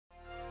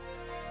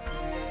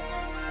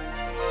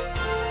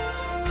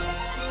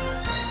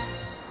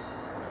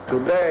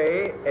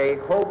Today, a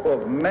hope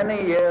of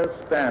many years'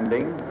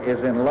 standing is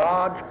in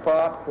large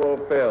part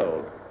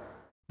fulfilled.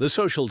 The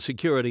Social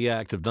Security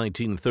Act of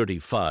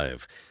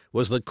 1935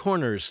 was the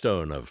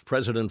cornerstone of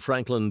President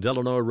Franklin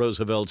Delano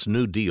Roosevelt's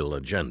New Deal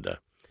agenda,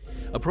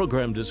 a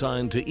program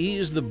designed to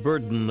ease the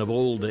burden of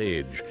old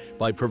age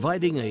by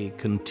providing a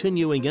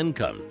continuing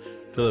income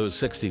to those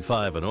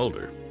 65 and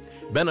older,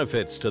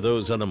 benefits to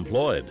those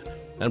unemployed,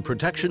 and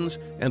protections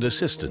and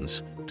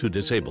assistance to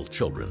disabled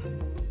children.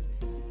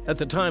 At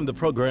the time, the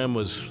program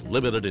was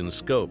limited in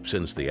scope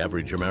since the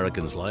average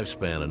American's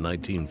lifespan in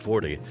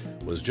 1940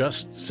 was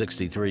just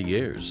 63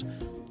 years.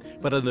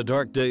 But in the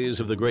dark days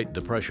of the Great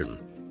Depression,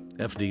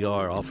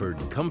 FDR offered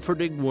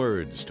comforting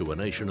words to a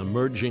nation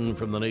emerging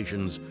from the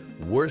nation's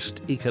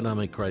worst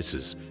economic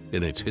crisis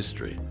in its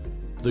history,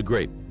 the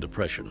Great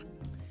Depression.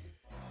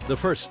 The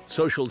first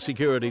Social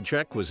Security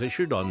check was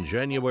issued on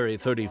January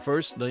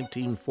 31st,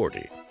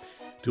 1940,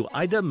 to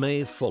Ida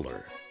Mae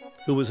Fuller,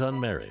 who was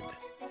unmarried.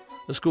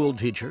 A school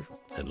teacher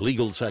and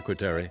legal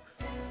secretary,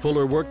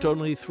 Fuller worked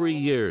only 3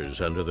 years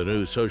under the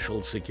new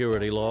Social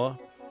Security law,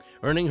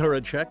 earning her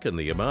a check in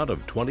the amount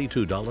of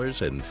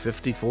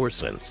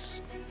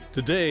 $22.54.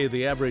 Today,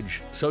 the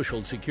average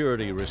Social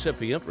Security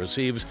recipient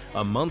receives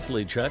a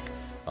monthly check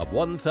of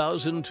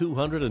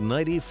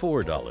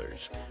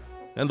 $1,294,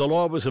 and the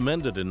law was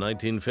amended in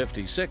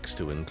 1956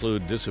 to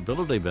include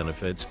disability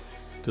benefits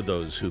to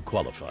those who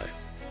qualify.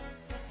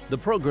 The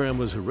program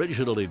was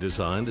originally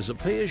designed as a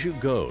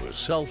pay-as-you-go,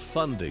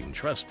 self-funding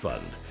trust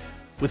fund,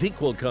 with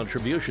equal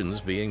contributions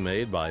being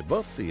made by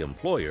both the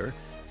employer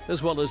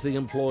as well as the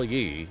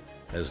employee,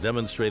 as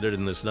demonstrated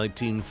in this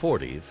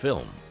 1940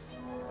 film.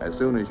 As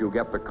soon as you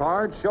get the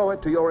card, show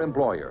it to your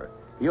employer.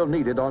 He'll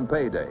need it on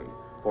payday,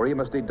 for he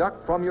must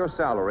deduct from your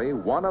salary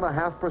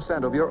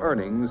 1.5% of your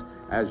earnings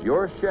as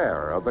your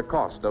share of the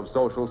cost of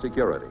Social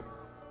Security.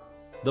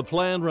 The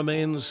plan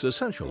remains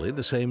essentially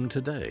the same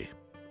today.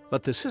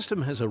 But the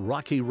system has a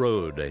rocky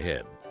road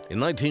ahead. In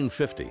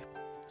 1950,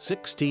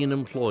 16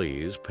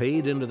 employees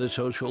paid into the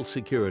Social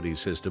Security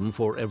system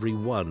for every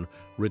one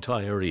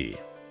retiree.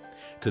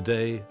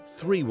 Today,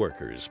 3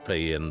 workers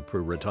pay in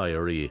per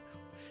retiree,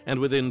 and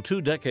within 2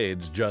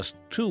 decades, just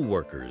 2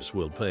 workers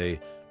will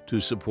pay to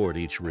support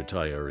each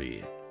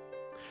retiree.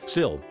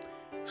 Still,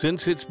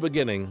 since its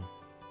beginning,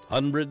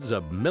 hundreds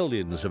of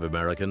millions of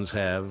Americans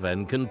have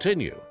and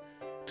continue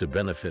to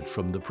benefit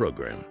from the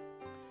program.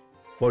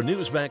 For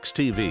Newsmax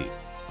TV,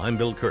 I'm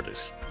Bill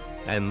Curtis,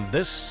 and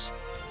this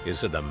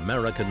is an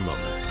American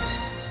Moment.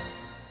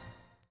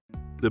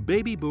 The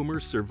Baby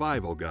Boomers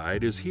Survival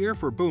Guide is here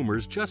for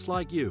boomers just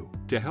like you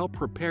to help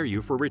prepare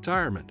you for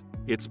retirement.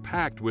 It's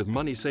packed with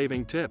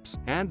money-saving tips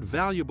and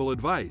valuable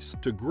advice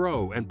to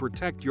grow and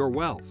protect your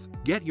wealth.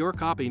 Get your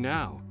copy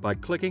now by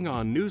clicking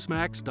on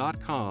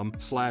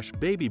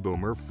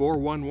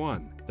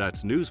newsmax.com/babyboomer411.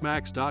 That's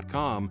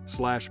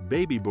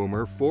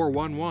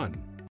newsmax.com/babyboomer411.